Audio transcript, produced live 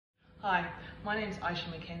Hi, my name is Aicha.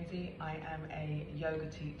 I am a yoga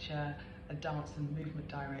teacher, a dance and movement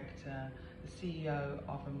director, the CEO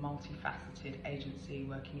of a multifaceted agency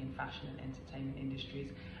working in fashion and entertainment industries,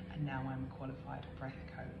 and now I'm a qualified breath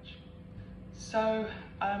coach. So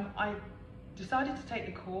I decided to take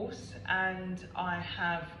the course and I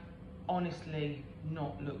have honestly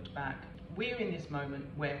not looked back. We're in this moment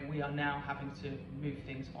where we are now having to move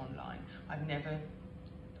things online. I've never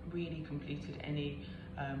really completed any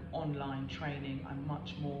online training. I'm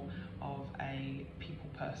much more of a people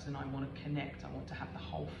person. I want to connect. I want to have the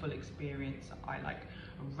whole full experience. I like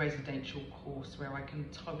a residential course where I can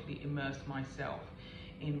totally immerse myself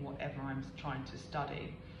in whatever I'm trying to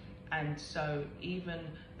study. And so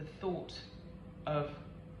even the thought of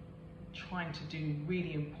trying to do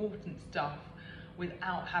really important stuff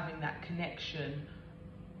without having that connection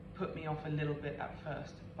put me off a little bit at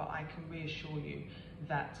first, but I can reassure you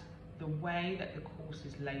that the way that the course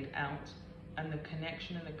is laid out and the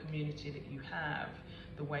connection and the community that you have,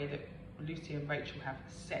 the way that Lucy and Rachel have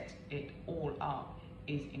set it all up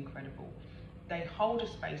is incredible. They hold a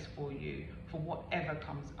space for you for whatever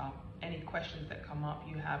comes up. Any questions that come up,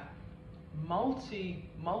 you have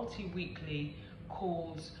multi-weekly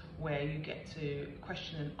calls where you get to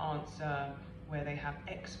question and answer, where they have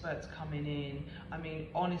experts coming in. I mean,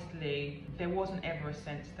 honestly, there wasn't ever a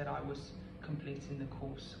sense that I was completing the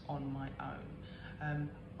course on my own.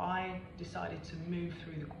 I decided to move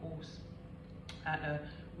through the course at a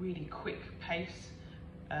really quick pace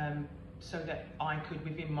so that I could,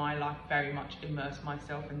 within my life, very much immerse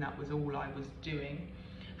myself, and that was all I was doing.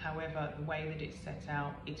 However, the way that it's set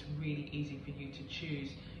out, it's really easy for you to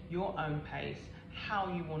choose your own pace, how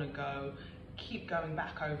you want to go, keep going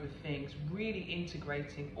back over things, really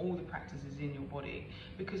integrating all the practices in your body,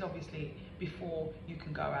 because obviously before you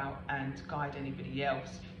can go out and guide anybody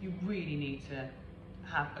else, you really need to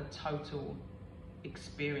have a total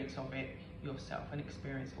experience of it yourself and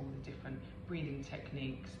experience all the different breathing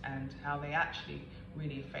techniques and how they actually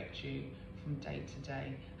really affect you from day to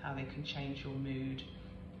day, how they can change your mood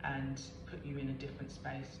and put you in a different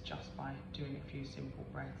space just by doing a few simple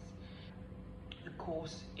breaths. The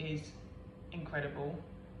course is incredible.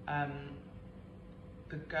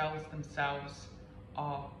 The girls themselves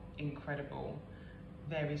are incredible.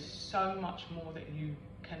 There is so much more that you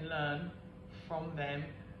can learn from them,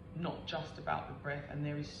 not just about the breath, and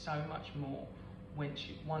there is so much more once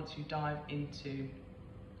you dive into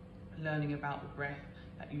learning about the breath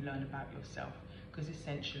that you learn about yourself, because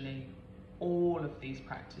essentially all of these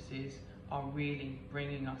practices are really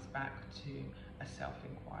bringing us back to a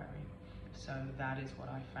self-inquiry. So that is what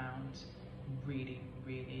I found really,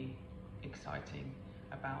 really exciting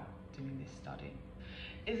about doing this study.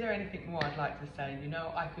 Is there anything more I'd like to say? You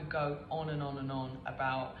know, I could go on and on and on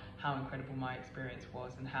about how incredible my experience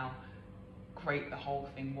was and how great the whole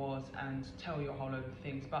thing was and tell you a whole load of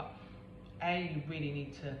things, but A, you really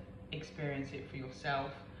need to experience it for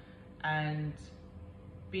yourself, and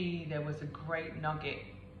B, there was a great nugget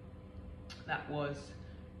that was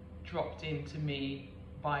dropped into me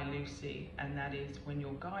by Lucy, and that is when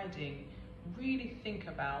you're guiding, really think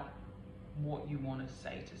about what you want to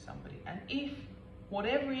say to somebody, and if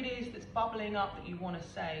whatever it is that's bubbling up that you want to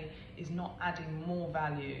say is not adding more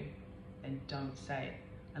value, then don't say it,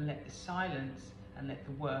 and let the silence and let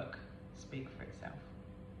the work speak for itself.